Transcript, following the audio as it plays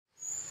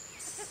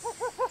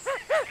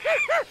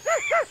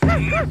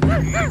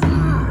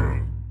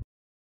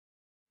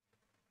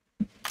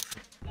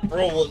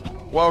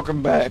Rolling.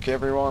 Welcome back,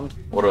 everyone.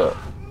 What up?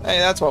 Hey,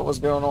 that's what was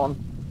going on.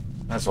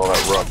 That's all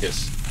that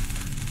ruckus.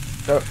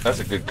 That's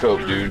a good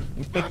coat, dude.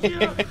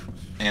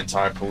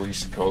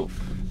 Anti-police coat.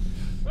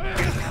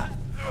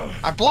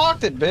 I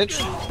blocked it, bitch.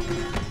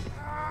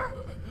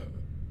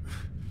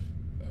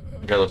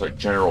 The guy looks like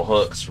General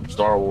Hux from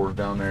Star Wars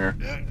down there.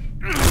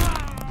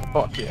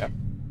 Fuck yeah.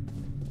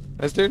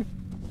 This dude?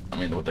 I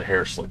mean, with the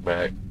hair slicked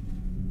back.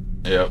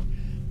 Yep.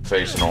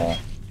 Face and all.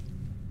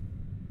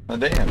 Oh,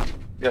 damn. You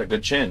got a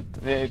good chin.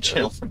 Yeah,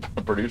 Chin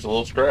will produce a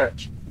little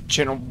scratch.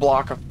 Chin will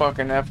block a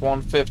fucking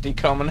F-150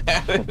 coming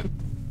at it.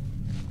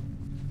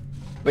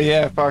 But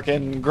yeah,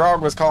 fucking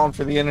Grog was calling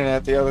for the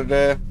internet the other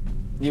day.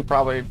 You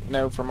probably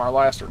know from our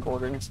last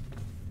recordings.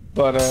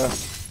 But,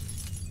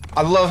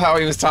 I love how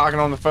he was talking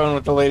on the phone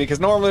with the lady, because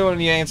normally when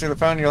you answer the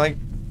phone, you're like,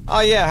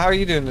 oh yeah, how are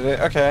you doing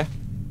today? Okay.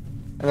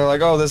 And they're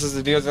like, oh, this is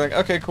the deal. They're like,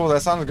 okay, cool,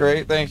 that sounds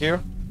great, thank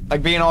you.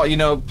 Like, being all, you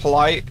know,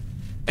 polite.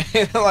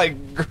 And, like,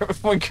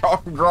 when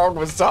Grog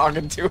was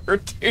talking to her,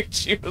 dude,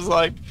 she was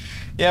like,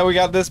 yeah, we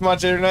got this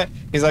much internet.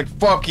 He's like,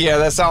 fuck yeah,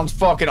 that sounds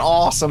fucking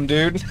awesome,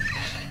 dude.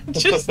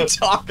 Just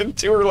talking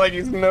to her like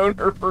he's known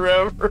her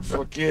forever.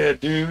 Fuck yeah,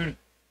 dude.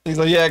 He's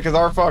like, yeah, because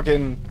our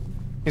fucking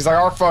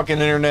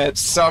internet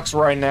sucks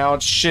right now.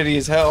 It's shitty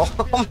as hell.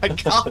 I'm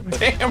like, god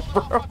damn,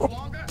 bro.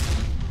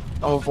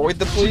 Oh, avoid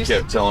the police? She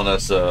kept telling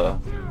us, yeah,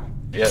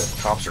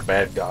 cops are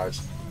bad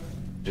guys.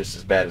 Just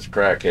as bad as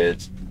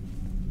crackheads.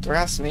 Do I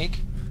got sneak?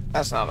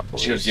 That's not a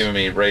police. She was giving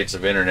me rates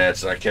of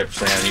internet, and I kept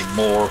saying I need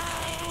more.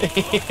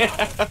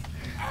 Yeah.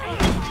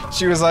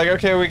 She was like,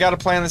 okay, we got a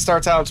plan that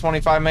starts out at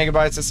 25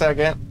 megabytes a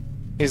second.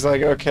 He's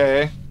like,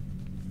 okay.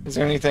 Is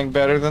there anything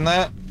better than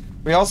that?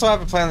 We also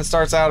have a plan that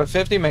starts out at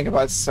 50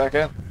 megabytes a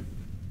second.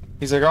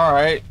 He's like,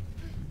 alright.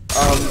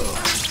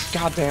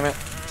 God damn it.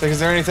 He's like, is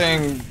there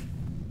anything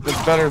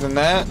that's better than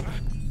that?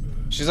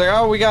 She's like,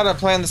 oh, we got a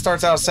plan that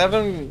starts out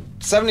 75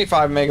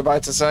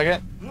 megabytes a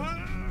second.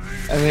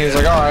 And he was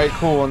like, alright,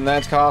 cool, and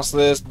that costs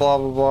this, blah,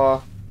 blah,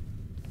 blah.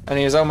 And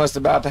he was almost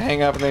about to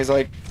hang up, and he's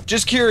like,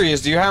 just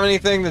curious, do you have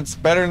anything that's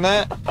better than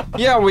that?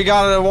 Yeah, we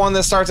got one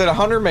that starts at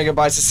 100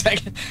 megabytes a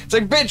second. It's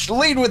like, bitch,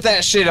 lead with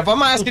that shit. If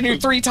I'm asking you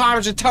 3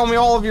 times, just tell me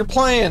all of your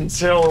plans.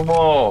 Tell them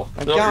all.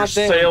 Like, Tell your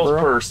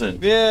salesperson.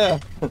 Yeah.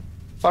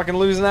 Fucking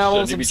losing out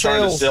on Shouldn't you some be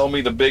trying to sales. sell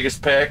me the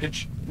biggest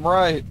package?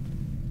 Right.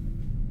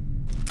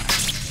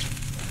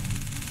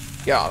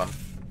 Got him.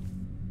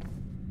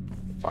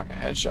 Fucking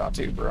headshot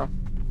too, bro.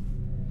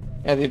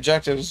 Yeah, the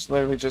objective is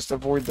literally just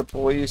avoid the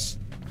police.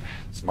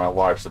 It's my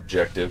life's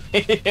objective.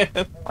 Yeah.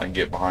 I can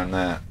get behind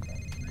that.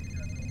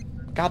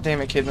 God damn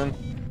it, Kidman.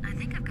 I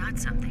think I've got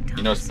something, Thomas.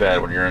 You know it's bad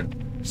when you're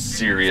in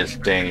serious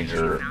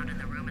danger.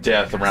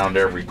 Death around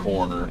every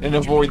corner. And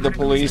avoid the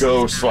police.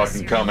 Ghosts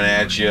fucking coming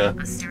at you.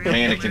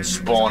 Mannequins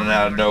spawning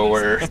out of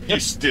nowhere. You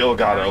still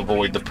gotta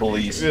avoid the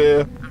police. Yeah.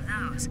 Of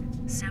those,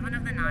 7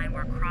 of the 9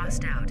 were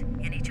crossed out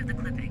in each of the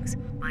clippings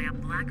by a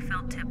black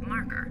felt tip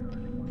marker.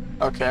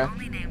 Okay. The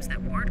only names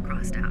that weren't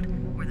crossed out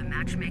were the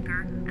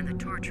matchmaker and the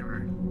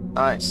torturer.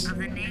 Nice. Of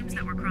the names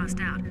that were crossed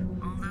out,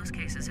 all those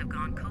cases have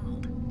gone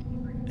cold.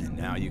 And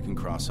now you can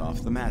cross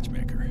off the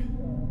matchmaker.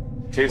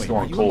 Case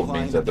going cold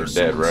means that they're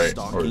dead, right?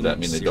 Or does that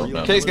mean they don't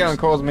know? Case going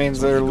cold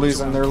means they're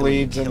losing their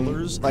leads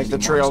and like the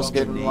trail's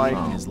getting like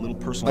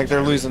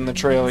they're losing the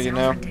trail, you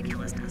know. Sounds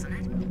ridiculous,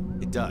 doesn't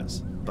it? It does,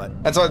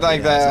 but That's what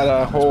like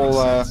that whole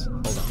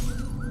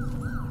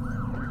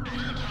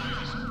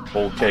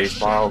Cold case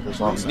files or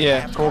something?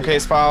 yeah, cold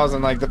case files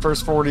and like the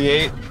first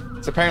 48.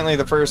 It's apparently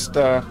the first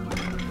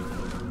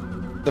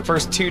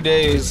 2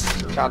 days.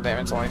 God damn,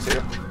 it's only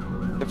 2.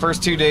 The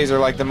first 2 days are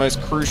like the most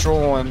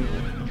crucial and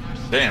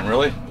Damn,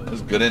 really?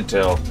 That's good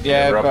intel.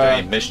 Yeah, If they're up to but-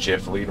 any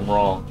mischief, lead them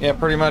wrong. yeah,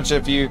 pretty much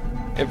if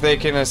they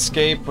can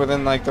escape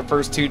within like the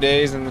first 2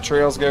 days and the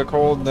trails go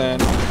cold, then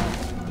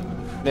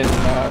they're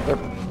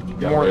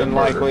more than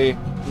likely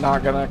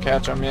not gonna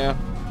catch them. Yeah,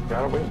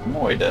 Got away with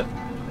more, dead.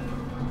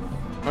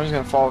 I'm just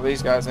gonna follow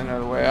these guys into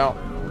the way out.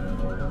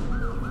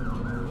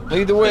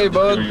 Lead the way,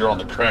 bud. You're on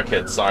the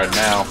crackhead side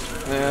now.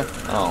 Yeah,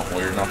 Oh,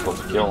 well, you're not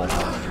supposed to kill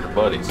them. Your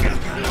buddies.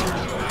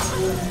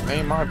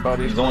 ain't my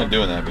buddy. He's only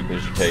doing that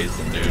because you tased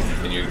him, dude.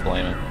 Can you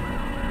blame him?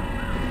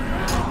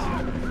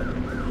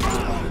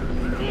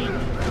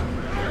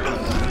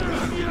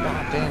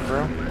 God damn,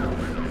 bro.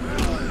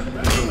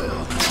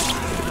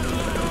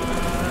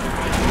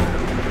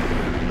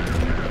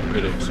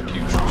 Good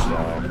execution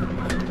style.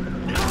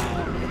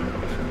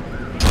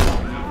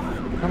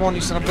 Come on,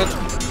 you son of a bitch.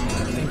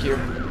 Thank you.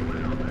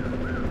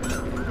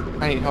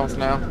 I need health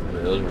now.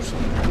 Yeah, those were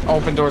some.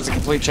 Open doors to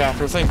complete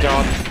chapter. Thank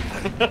God.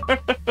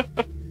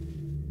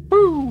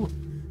 Woo!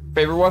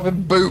 Favorite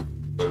weapon? Boot.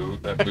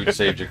 Boot. That boot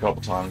saved you a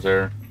couple times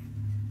there.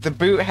 The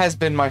boot has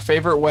been my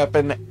favorite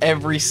weapon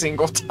every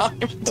single time,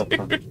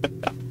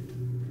 dude.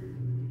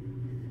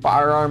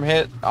 Firearm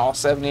hit, all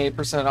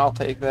 78%. I'll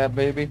take that,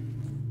 baby.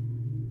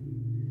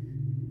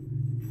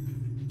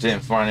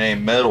 Didn't find any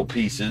metal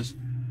pieces.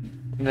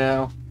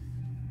 No.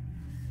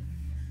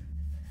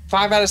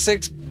 5 out of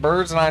 6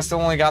 birds, and I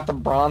still only got the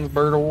bronze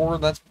bird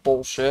award. That's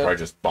bullshit. Probably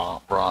just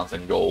bronze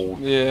and gold.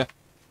 Yeah.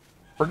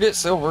 Forget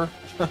silver.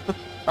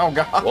 Oh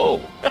god.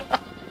 Whoa.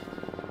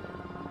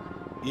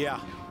 Yeah.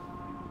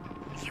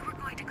 You were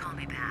going to call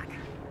me back.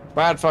 If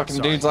I had fucking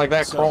Sorry. dudes like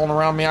that So, crawling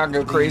around me, I'd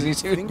go crazy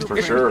too.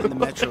 Fingerprint sure. in the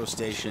metro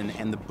station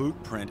and the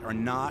boot print are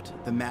not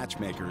the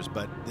matchmakers,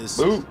 but this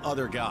Boot.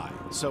 other guy.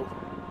 So,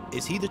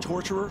 is he the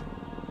torturer?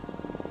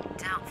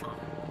 Doubtful.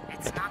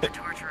 It's not the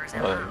torturer's Oh,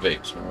 MO. that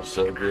vape smells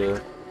so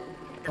good.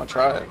 The I'll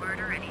try final it.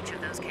 murder in each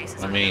of those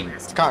cases I on mean, the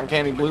list. Cotton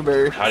candy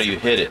blueberry. How do you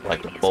hit it?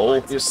 Like the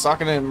bowl? Just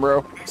suck it in,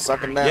 bro.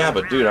 Suck it down. Yeah,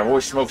 but dude, I've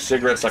always smoked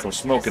cigarettes like I'm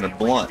smoking a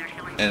blunt.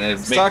 And it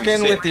makes suck me in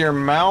sick. with your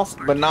mouth,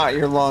 but not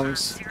your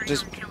lungs.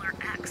 Just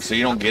So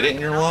you don't get it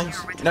in your lungs?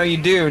 no, you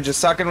do. Just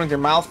suck in with your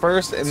mouth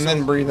first, and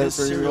then breathe it This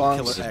through your serial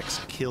lungs. killer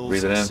X kills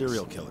Breathe it in.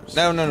 serial killers.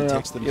 No, no, He no, no.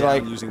 takes them You down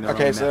like using their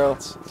okay, own so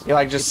methods. you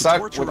like just If the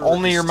suck with torturer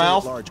only is your still at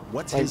mouth, large,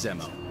 what's like- his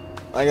MO?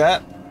 like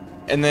that,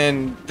 and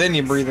then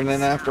you breathe it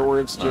in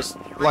afterwards, just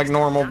like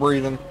normal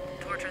breathing.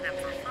 Torture them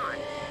for fun,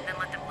 then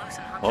let them loose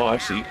and hunt Oh, them I down.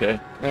 see. Okay.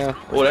 Yeah,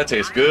 Oh, that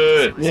tastes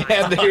good.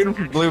 yeah,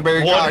 dude.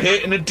 Blueberry One cotton.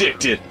 hit and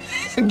addicted.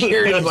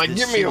 Gary's like,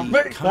 give me a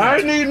vape.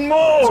 I need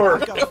more.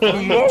 I've gotta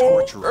find the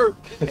torturer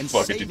and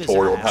Fucking save his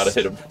tutorial on how to ass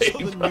hit a so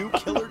vape. the new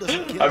killer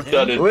doesn't kill I've him.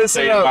 done it. Listen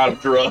Same up. amount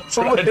of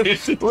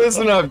drugs.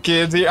 Listen up,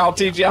 kids. Here, I'll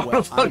teach you how to Well,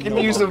 I fucking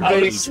know use a about How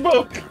to vape.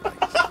 smoke.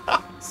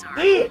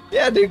 Sorry.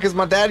 Yeah, dude, because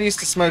my dad used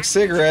to smoke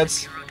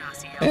cigarettes,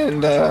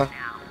 and Now,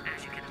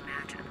 as you can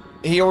imagine,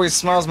 he always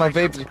smells my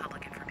vape.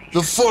 public information.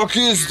 The fuck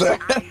is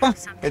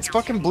that? It's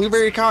fucking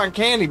blueberry cotton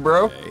candy,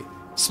 bro. Okay.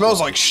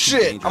 Smells like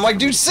shit. I'm like,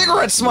 dude,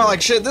 cigarettes smell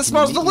like shit. This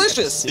smells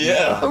delicious.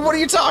 Yeah. What are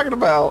you talking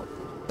about?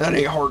 That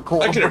ain't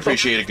hardcore. I can bro.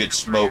 appreciate a good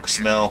smoke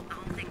smell.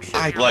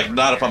 I- Like,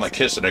 not if I'm like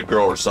kissing a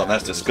girl or something.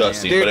 That's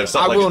disgusting. Dude, but if I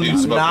something will like a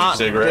dude not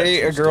smoking date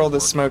cigarettes. a girl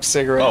that smokes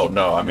cigarettes. Oh,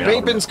 no. I mean, I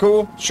don't Vaping's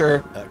cool, sure.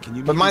 Can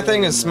you But meet my me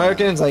thing there is in,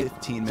 smoking is like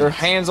 15 their minutes?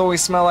 hands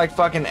always smell like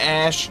fucking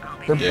ash.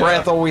 Their Yeah.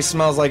 breath always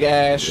smells like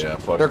ash. Yeah,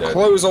 fuck their that.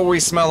 clothes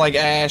always smell like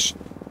ash.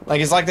 Like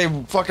it's like they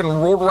fucking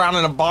rolled around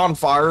in a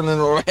bonfire and then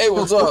they're like, hey,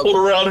 what's up? Roll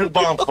around in a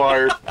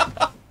bonfire.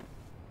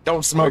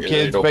 Don't smoke,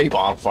 kids. No Vape.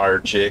 bonfire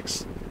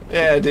chicks.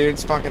 Yeah, dude,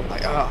 it's fucking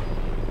like,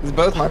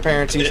 both my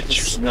parents used Bitch, you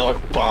to smell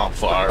like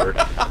bonfire.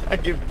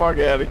 get the fuck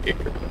out of here.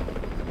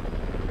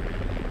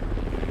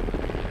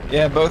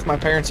 Yeah, both my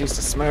parents used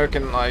to smoke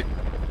and like,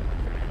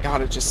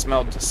 God, it just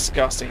smelled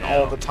disgusting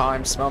all the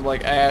time. Smelled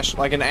like ash,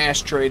 like an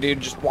ashtray,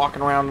 dude. Just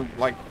walking around with,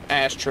 like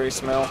ashtray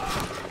smell.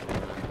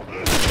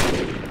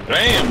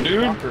 Damn,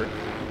 dude. Fucker.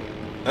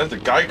 That's the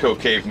Geico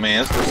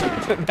caveman.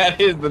 That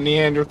is the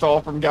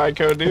Neanderthal from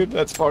Geico, dude.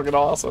 That's fucking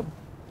awesome.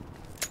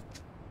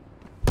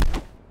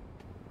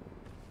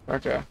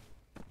 Okay.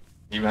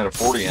 You had a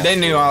 40 ounce. They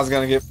knew I was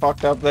gonna get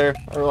fucked up there.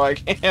 They're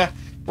like, yeah,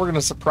 we're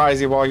gonna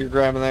surprise you while you're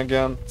grabbing that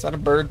gun. Is that a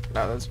bird?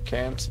 No, those are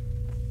cams.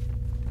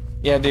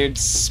 Yeah, dude,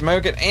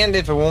 smoke it. And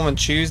if a woman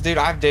chews, dude,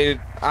 I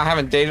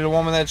haven't dated a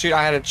woman that chewed.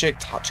 I had a chick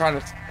trying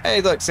to,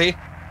 hey, look, see?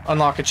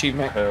 Unlock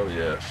achievement. Hell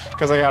yes.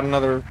 Because I got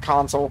another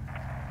console.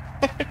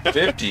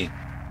 50.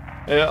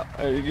 Yeah,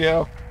 there you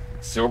go.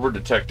 Silver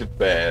detective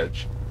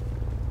badge.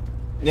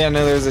 Yeah,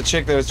 no, there was a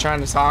chick that was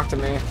trying to talk to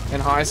me in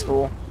high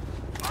school.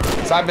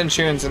 So I've been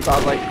chewing since I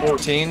was like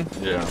 14.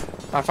 Yeah.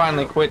 I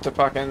finally quit to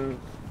fucking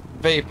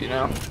vape, you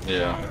know?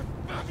 Yeah.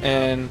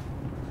 And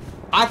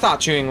I thought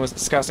chewing was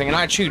disgusting, and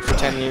I chewed for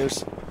 10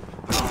 years.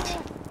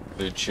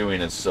 Dude,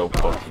 chewing is so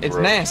fucking It's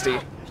gross. nasty.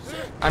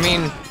 I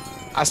mean,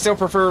 I still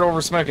prefer it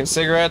over smoking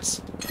cigarettes,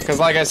 because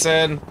like I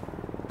said,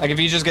 like if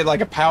you just get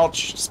like a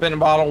pouch, spin a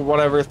bottle,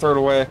 whatever, throw it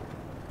away.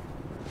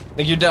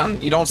 Like you're done.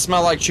 You don't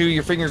smell like chew,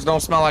 your fingers don't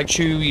smell like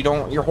chew,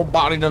 your whole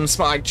body doesn't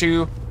smell like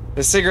chew.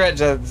 The cigarette,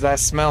 that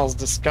smells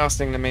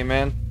disgusting to me,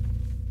 man.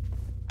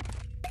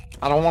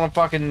 I don't want to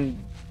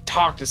fucking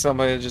talk to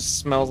somebody that just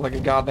smells like a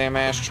goddamn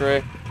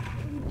ashtray.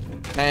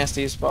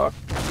 Nasty as fuck.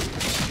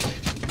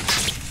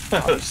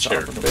 Oh, son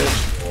of a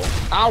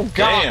bitch. Oh,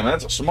 God. Damn,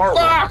 that's a smart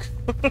one.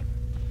 Fuck!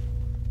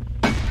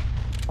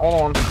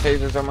 Hold on,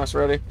 taser's almost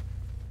ready.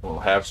 Well,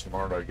 half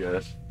smart, I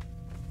guess.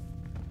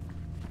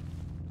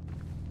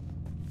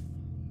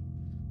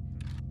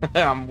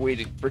 I'm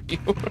waiting for you.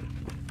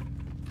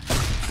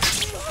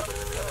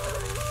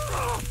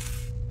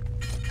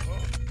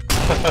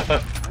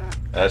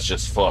 That's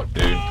just fucked,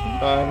 dude.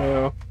 I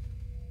know.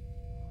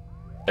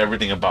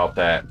 Everything about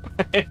that.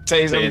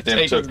 Taser him, They then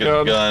take took his his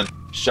gun. gun,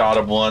 shot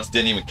him once,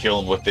 didn't even kill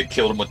him with it,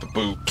 killed him with the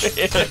boot.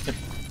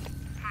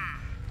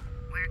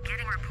 We're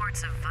getting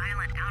reports of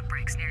violent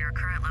outbreaks near your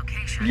current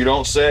location. You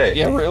don't say.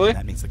 Yeah, really?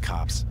 That means the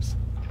cops.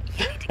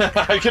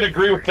 I can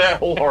agree with that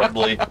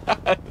wholeheartedly.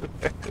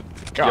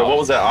 Yeah, what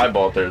was that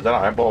eyeball there? Is that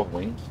an eyeball with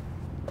wings?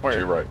 Where?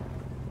 You're right.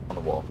 On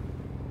the wall.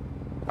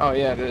 Oh,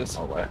 yeah, it is.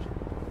 All that.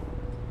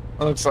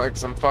 That looks like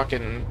some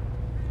fucking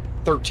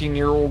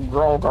 13-year-old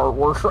grog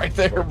artwork right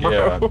there, bro.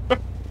 Yeah.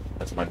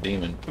 That's my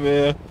demon.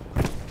 Yeah.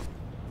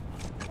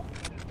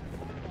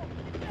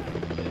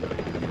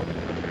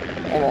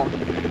 Hold on.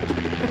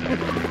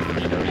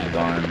 You know he's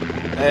dying.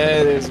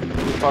 It is the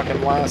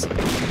fucking last.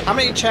 How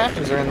many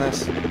chapters are in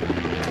this?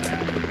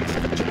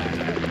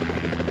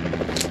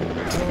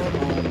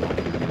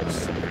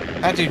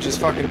 That dude just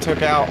fucking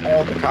took out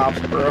all the cops,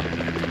 bro.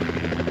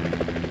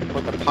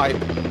 With a pipe.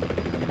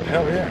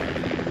 Hell yeah.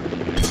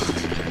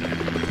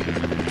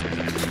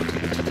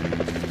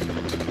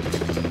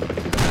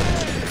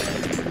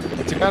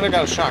 Too bad I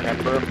got a shotgun,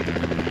 bro.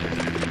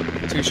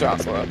 2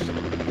 shots left.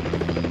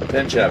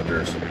 10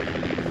 chapters.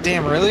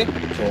 Damn, really?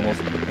 So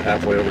almost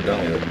halfway over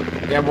done with it.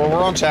 Yeah, well,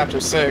 we're on chapter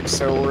 6,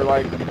 so we're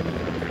like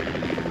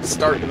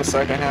starting the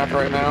second half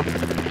right now.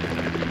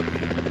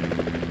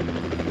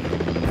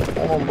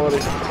 Hold on, buddy.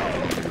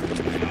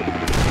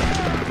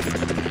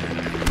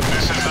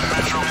 This is the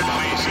Metro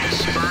Police.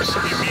 Disperse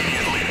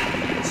immediately.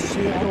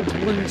 Seattle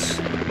police.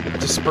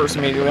 Disperse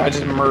immediately. I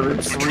just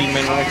murdered 3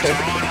 men right there.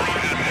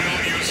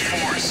 Use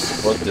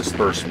force. What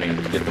disperse mean?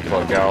 Get the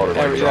fuck out or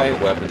like drop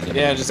the weapons?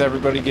 Yeah, just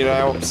everybody get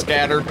out.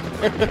 Scatter.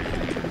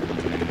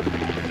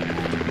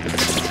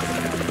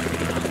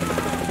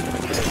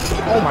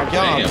 Oh my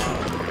god. Damn.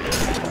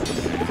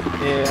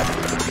 Yeah.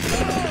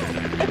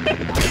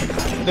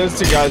 Those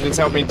 2 guys just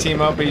helped me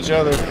team up each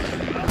other.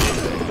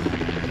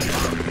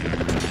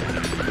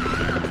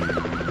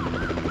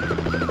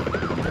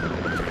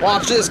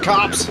 Watch this,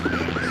 cops!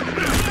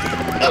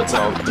 That's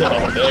how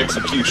the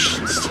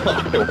execution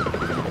style.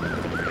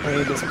 I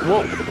need this.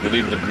 Whoa! You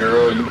leave the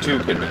bureau, you too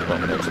can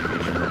become an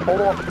executioner.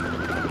 Hold on.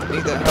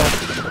 Need that help.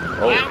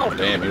 Oh,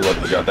 damn, you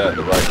lucky you got that at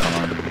the right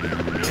time.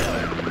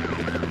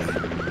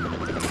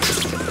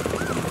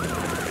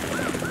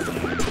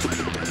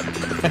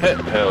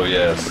 Hell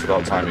yes,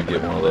 about time you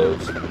get one of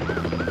those.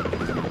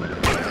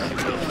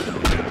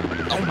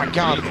 Oh my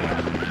god. You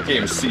can't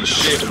even see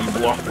shit when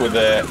you walk with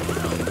that.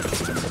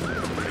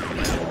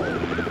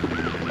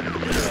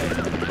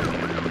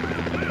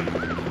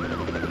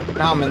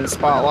 Now I'm in the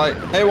spotlight.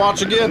 Hey,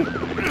 watch again.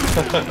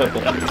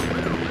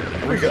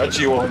 We got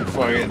you on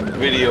fucking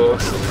video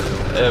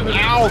evidence.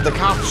 Ow, the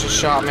cops just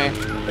shot me.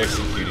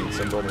 Executing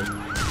somebody.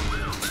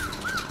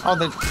 Oh,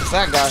 it's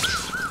that guy.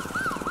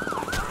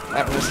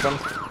 That missed him.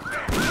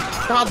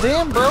 God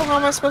damn, bro, how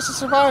am I supposed to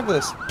survive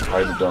this?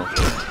 Hide the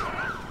dumpster.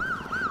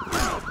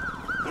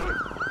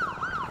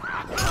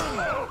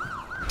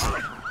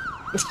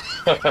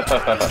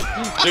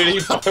 Dude, he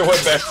probably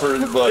went back for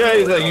his butt. Yeah,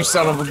 he's like, you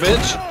son of a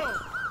bitch.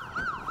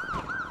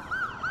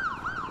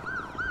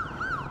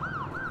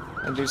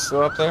 That dude's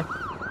still up there?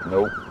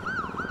 Nope.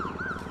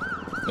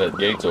 That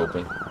gate's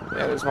open.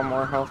 Yeah, there's one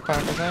more health pack,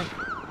 I think.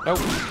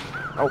 Nope.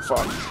 Oh,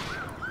 fuck.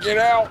 Get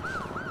out!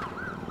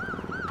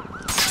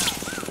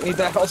 Need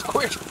that health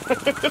quick.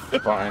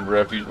 Find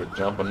refuge with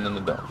jumping in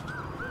the dumpster.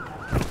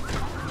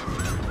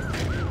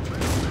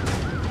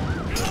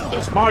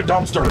 That's my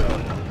dumpster!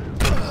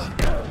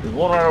 There's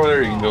one right over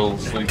there you can go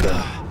sleep in.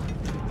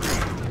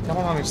 I don't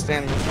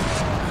understand this.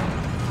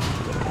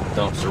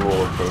 Dumpster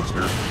roller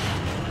coaster.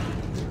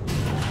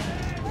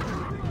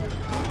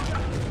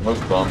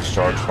 Most bums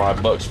charge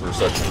 $5 for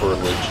such a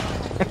privilege.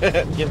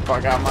 Get the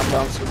fuck out of my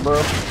dumpster,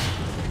 bro.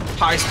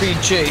 High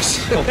speed chase.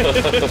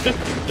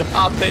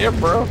 God damn,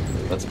 bro.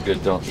 That's a good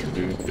dumpster,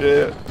 dude.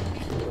 Yeah.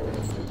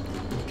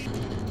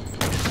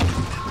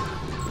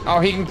 Oh,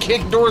 he can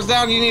kick doors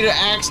down? You need an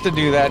axe to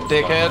do that,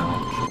 dickhead.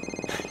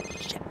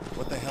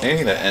 What the hell?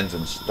 Anything that ends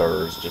in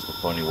stir is just a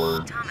funny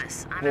word.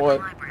 Thomas, I'm at What?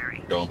 the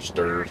library.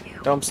 Dumpster.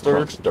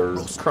 Dumpster.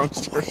 Crunksters.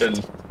 Crunkster.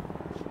 And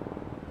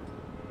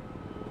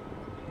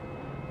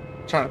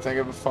Trying to think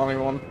of a funny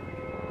one.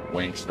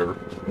 Wingster.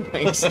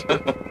 Fister.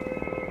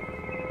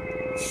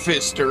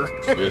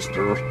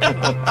 Fister.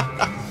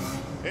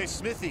 Hey,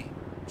 Smithy.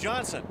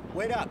 Johnson,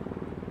 wait up.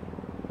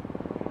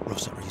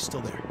 Rosa, are you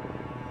still there?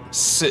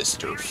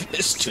 Sister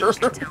Fister.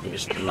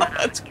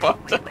 That's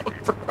fucked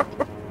up, bro.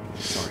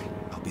 Sorry,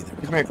 I'll be there.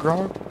 You met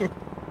Gronk?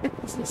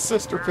 It's the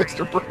Sister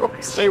Fister, bro.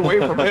 Stay away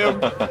from him.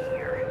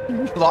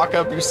 Lock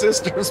up your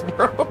sisters,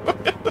 bro.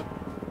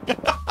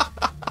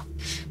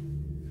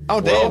 Oh,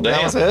 damn,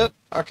 that was it?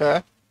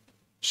 Okay.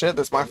 Shit,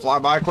 this might fly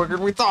by quicker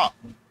than we thought.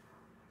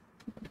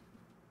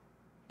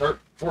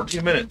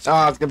 14 minutes. Oh,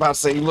 I was about to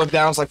say, you look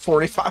down, it's like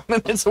 45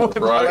 minutes away.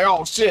 Right. Like,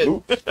 oh, shit.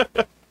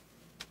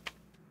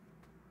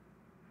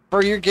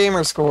 For your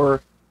gamer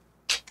score,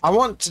 I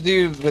want to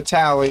do the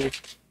tally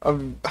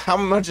of how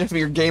much of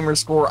your gamer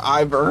score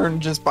I've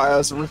earned just by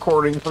us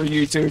recording for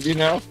YouTube, you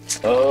know?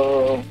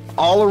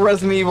 All of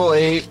Resident Evil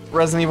 8,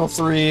 Resident Evil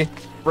 3,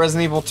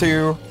 Resident Evil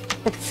 2,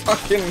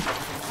 fucking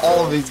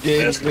all of these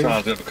games. This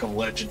time's gonna become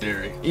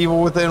legendary.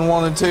 Evil Within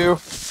 1 and 2.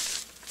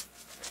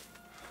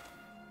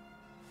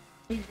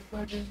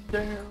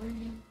 Legendary.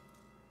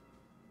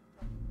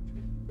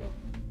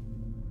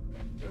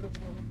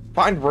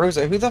 Find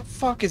Rosa. Who the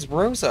fuck is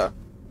Rosa?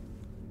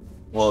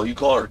 Well, you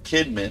call her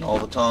Kidman all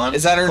the time.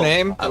 Is that her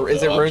name? I Or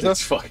is it know, I'm Rosa?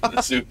 just fucking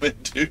assuming,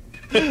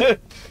 dude.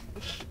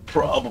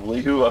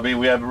 Probably. Who? I mean,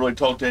 we haven't really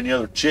talked to any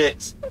other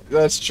chicks.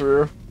 That's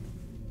true.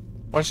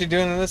 What's she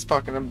doing in this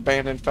fucking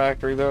abandoned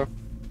factory, though?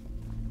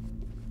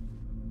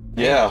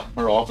 Yeah,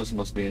 her office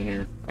must be in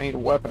here. I need a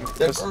weapon.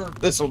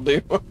 This'll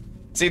do.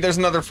 See, there's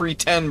another free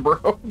 10,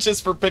 bro.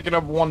 Just for picking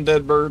up one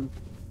dead bird.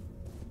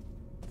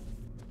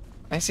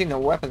 I ain't seen no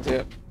weapons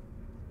yet.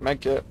 Med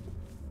kit.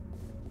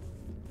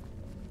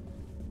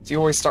 You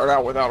always start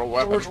out without a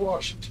weapon. George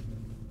Washington.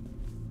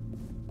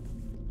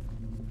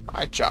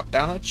 I chopped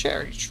down a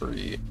cherry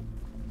tree.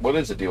 What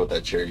is the deal with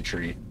that cherry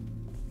tree?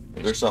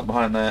 Is there something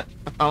behind that?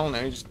 I don't know,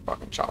 you just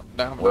fucking chopped it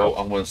down, bro. Well,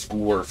 I'm going to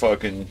school our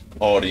fucking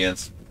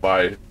audience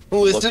by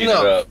Listen looking it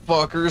up.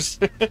 fuckers.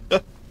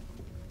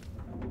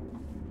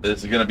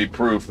 This is going to be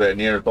proof that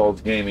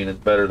Neanderthals gaming is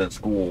better than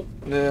school.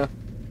 Yeah.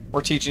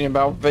 We're teaching you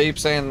about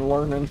vapes and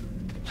learning.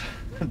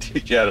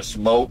 Teach you how to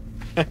smoke.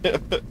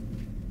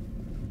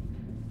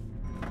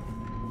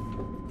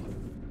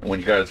 When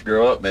you guys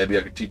grow up, maybe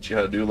I could teach you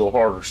how to do a little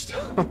harder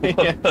stuff.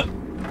 Yeah.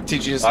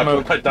 Teach you to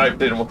smoke. I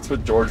typed in what's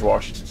with George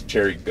Washington's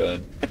cherry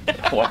gun.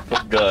 Waffle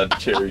gun,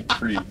 cherry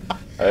tree.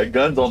 I had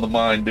guns on the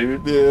mind,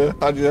 dude. Yeah,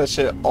 I do that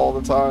shit all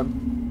the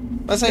time.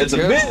 That's ain't It's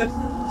good. a myth.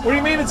 What do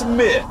you mean it's a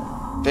myth?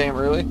 Damn,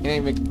 really? You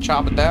ain't even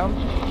chop it down?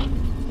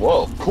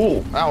 Whoa, cool.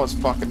 That was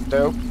fucking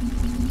dope.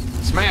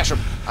 Smash them.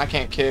 I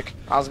can't kick.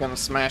 I was gonna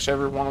smash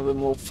every one of them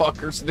little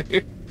fuckers,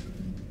 dude.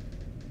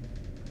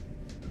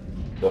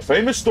 The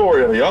famous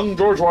story of young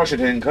George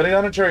Washington cutting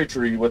down a cherry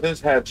tree with his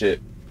hatchet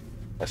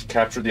has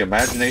captured the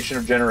imagination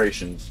of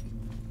generations.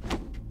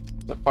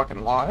 It's a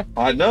fucking lie.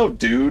 I know,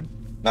 dude.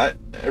 Not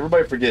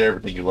everybody forget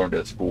everything you learned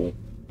at school.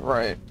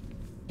 Right.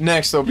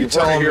 Next, they'll be You've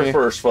heard it telling here me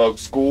first,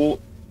 folks. School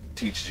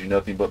teaches you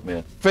nothing but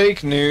myth.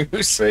 fake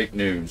news. Fake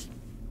news.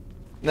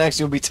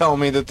 Next, you'll be telling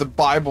me that the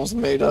Bible's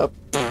made up.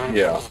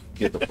 Yeah,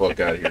 get the fuck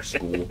out of here,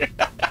 school.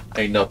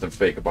 Ain't nothing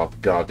fake about the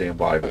goddamn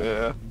Bible.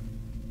 Yeah.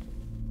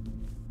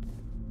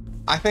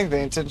 I think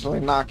they intentionally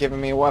not giving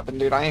me a weapon,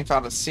 dude. I ain't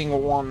found a single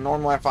one.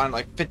 Normally I find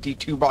like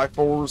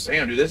 52x4s.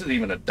 Damn, dude, this is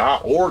even a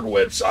 .org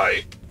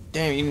website.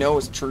 Damn, you know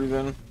it's true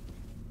then.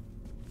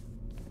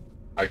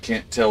 I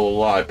can't tell a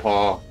lie,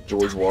 Pa.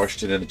 George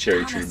Washington and the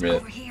cherry tree Thomas, myth.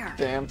 over here.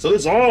 Damn. So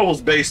this all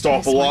was based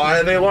off a lie,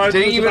 and they lied to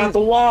Did us he even, about the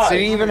lie. did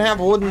he even have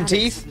wooden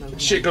teeth?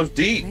 Shit goes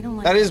deep. They don't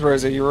like That is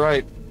Rosa, you're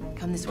right.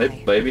 Come this Hey,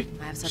 way. baby.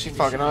 I have She's something to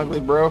fucking show you. ugly,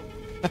 bro.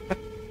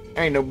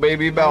 Ain't no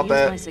baby I about used my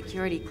that.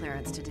 security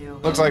clearance to do.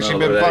 Looks like No, she's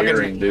look been at that fucking...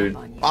 earring, dude.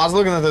 I was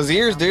looking at those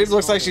ears, dude.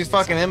 Looks like she's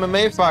fucking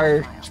MMA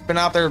fighter. She's been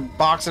out there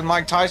boxing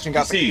Mike Tyson.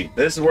 Got the... See,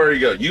 this is where you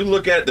go. You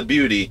look at the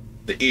beauty,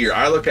 the ear.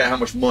 I look at how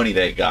much money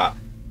they got.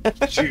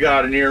 She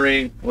got an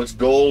earring. Looks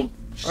gold.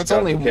 She's That's got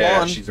only the cash.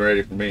 one. She's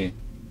ready for me.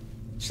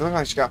 She looks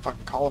like she got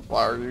fucking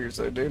cauliflower ears,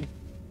 though, dude.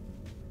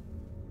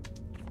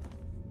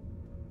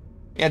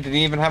 Yeah, did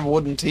he even have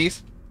wooden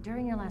teeth?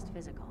 During your last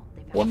physical,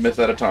 they found One myth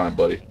at a time,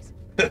 buddy.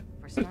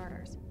 For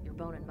starters, your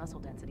bone and muscle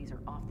densities are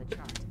off the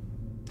chart.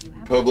 You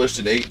have Published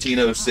in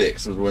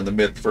 1806 was when the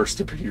myth first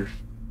appeared.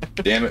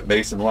 Damn it,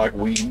 Mason like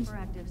wings.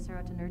 overactive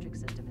serotonergic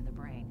system in the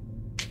brain.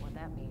 What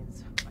that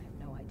means, I have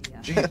no idea.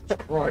 Jesus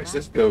Christ,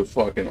 this goes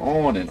fucking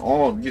on and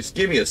on. Just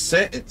give me a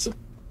sentence of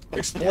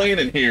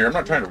explaining here. I'm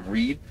not trying to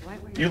read.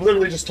 You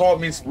literally just taught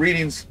me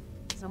reading's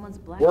Someone's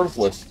black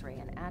worthless. X-ray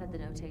and added the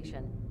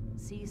notation: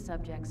 see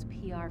subjects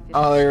PR56.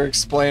 Oh, they were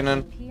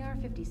explaining.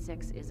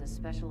 PR56 is a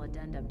special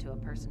addendum to a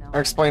personnel.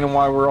 They're explaining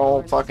why we're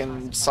all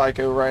fucking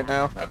psycho right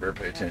now. I better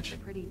pay attention.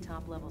 Pretty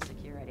top level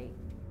security,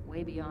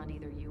 way beyond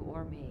either you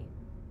or me.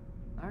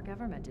 Our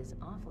government is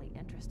awfully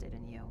interested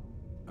in you.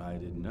 I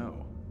didn't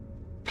know.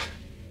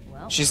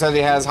 Well, She said he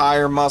has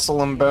higher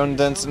muscle and bone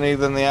density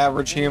than the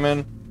average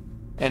human,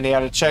 and he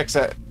had a chest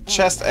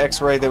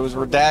X-ray that was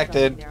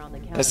redacted.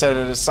 It said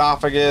his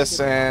esophagus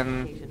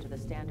and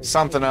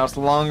something else,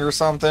 lung or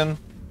something,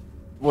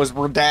 was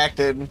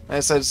redacted.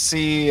 It said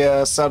see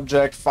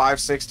subject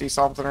 560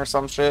 something or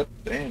some shit.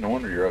 Damn, no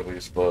wonder you're ugly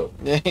as fuck.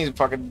 Yeah, he's a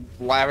fucking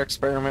lab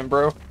experiment,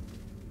 bro.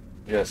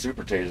 Yeah,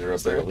 super taser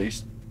up there at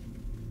least.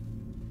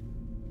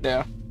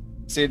 Yeah.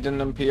 See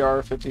addendum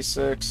PR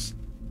 56.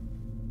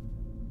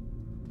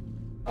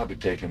 I'll be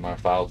taking my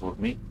files with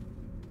me.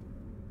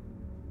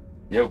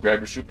 Yo, grab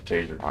your super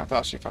taser. Oh, I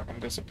thought she fucking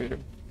disappeared.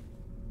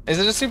 Is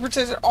it a super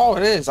taser? Oh,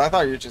 it is. I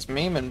thought you were just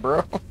memeing,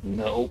 bro.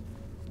 No.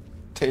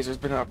 Taser's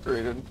been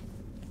upgraded.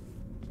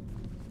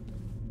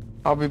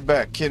 I'll be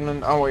back,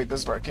 Kidman. Oh, wait,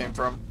 this is where I came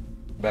from.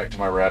 Back to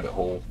my rabbit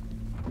hole.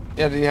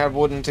 Yeah, do you have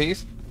wooden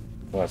teeth?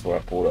 Well, that's what I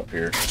pulled up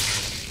here.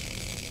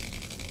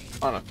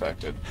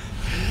 Unaffected.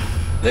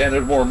 Then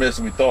there's more myths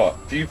than we thought.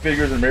 Few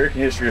figures in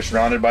American history are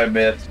surrounded by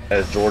myth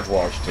as George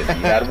Washington.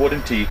 He had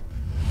wooden teeth.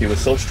 He was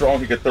so strong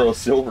he could throw a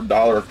silver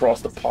dollar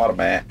across the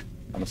Potomac.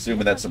 I'm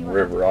assuming that's some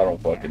river. I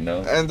don't fucking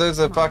know. And there's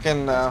a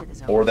fucking,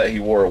 Or that he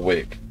wore a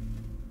wig.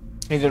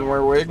 he didn't wear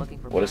a wig?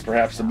 What is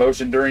perhaps the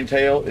most enduring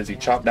tale is he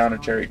chopped down a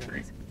cherry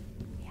tree.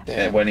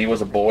 And when he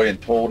was a boy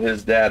and told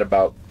his dad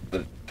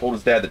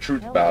the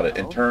truth about it,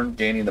 in turn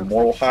gaining the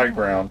moral high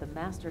ground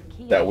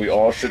that we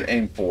all should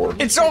aim for.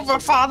 It's over,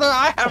 father!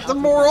 I have the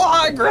moral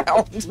high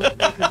ground!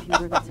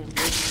 computer that's in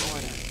working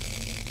order.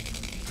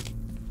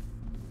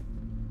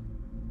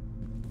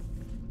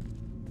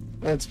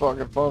 That's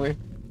fucking funny.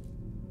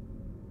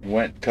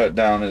 Went and cut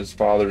down his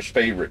father's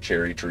favorite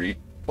cherry tree.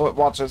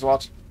 Watch this,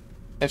 watch.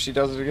 If she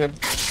does it again.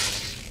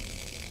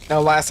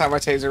 No, last time I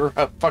tasered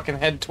her, fucking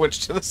head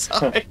twitched to the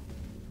side.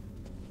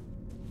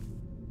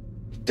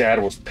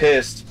 Dad was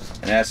pissed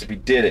and asked if he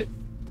did it,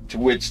 to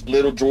which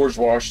little George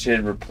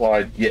Washington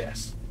replied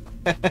yes.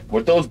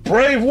 With those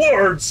brave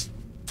words,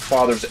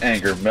 father's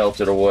anger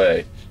melted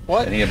away,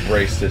 What? and he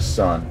embraced his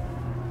son,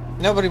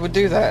 Nobody would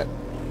do that.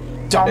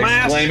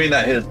 Dumbass! exclaiming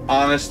that his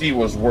honesty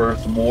was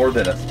worth more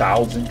than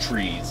 1,000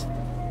 trees.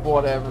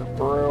 Whatever,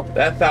 bro.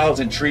 That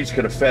 1,000 trees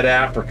could have fed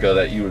Africa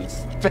that you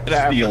was Fed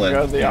stealing.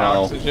 Africa, the you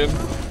know? oxygen.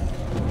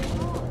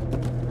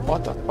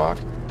 What the fuck?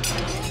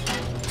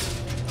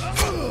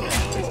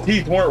 His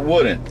teeth weren't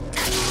wooden.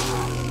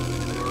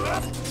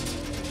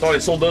 Thought he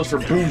sold those for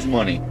booze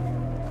money.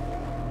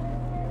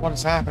 What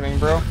is happening,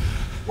 bro?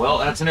 Well,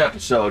 that's an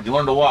episode. You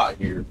learned a lot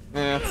here.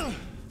 Yeah.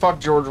 Fuck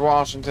George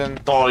Washington.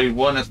 Thought he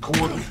wasn't as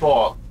cool as you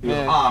thought. He was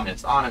Yeah.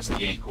 honest.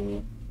 Honesty ain't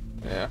cool.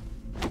 Yeah.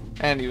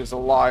 And he was a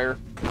liar.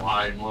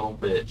 Lying little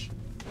bitch.